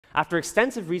After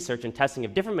extensive research and testing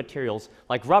of different materials,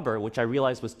 like rubber, which I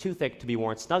realized was too thick to be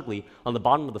worn snugly on the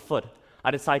bottom of the foot,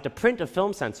 I decided to print a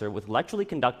film sensor with electrically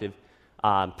conductive,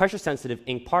 pressure-sensitive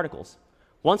ink particles.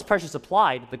 Once pressure is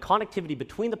applied, the conductivity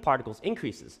between the particles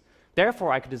increases.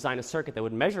 Therefore, I could design a circuit that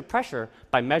would measure pressure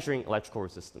by measuring electrical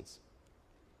resistance.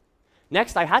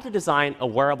 Next, I had to design a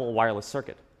wearable wireless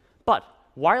circuit. But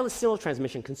wireless signal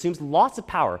transmission consumes lots of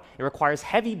power and requires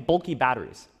heavy, bulky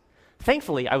batteries.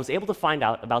 Thankfully, I was able to find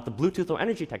out about the Bluetooth Low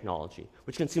Energy technology,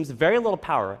 which consumes very little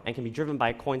power and can be driven by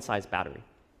a coin-sized battery.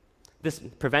 This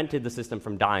prevented the system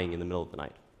from dying in the middle of the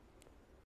night.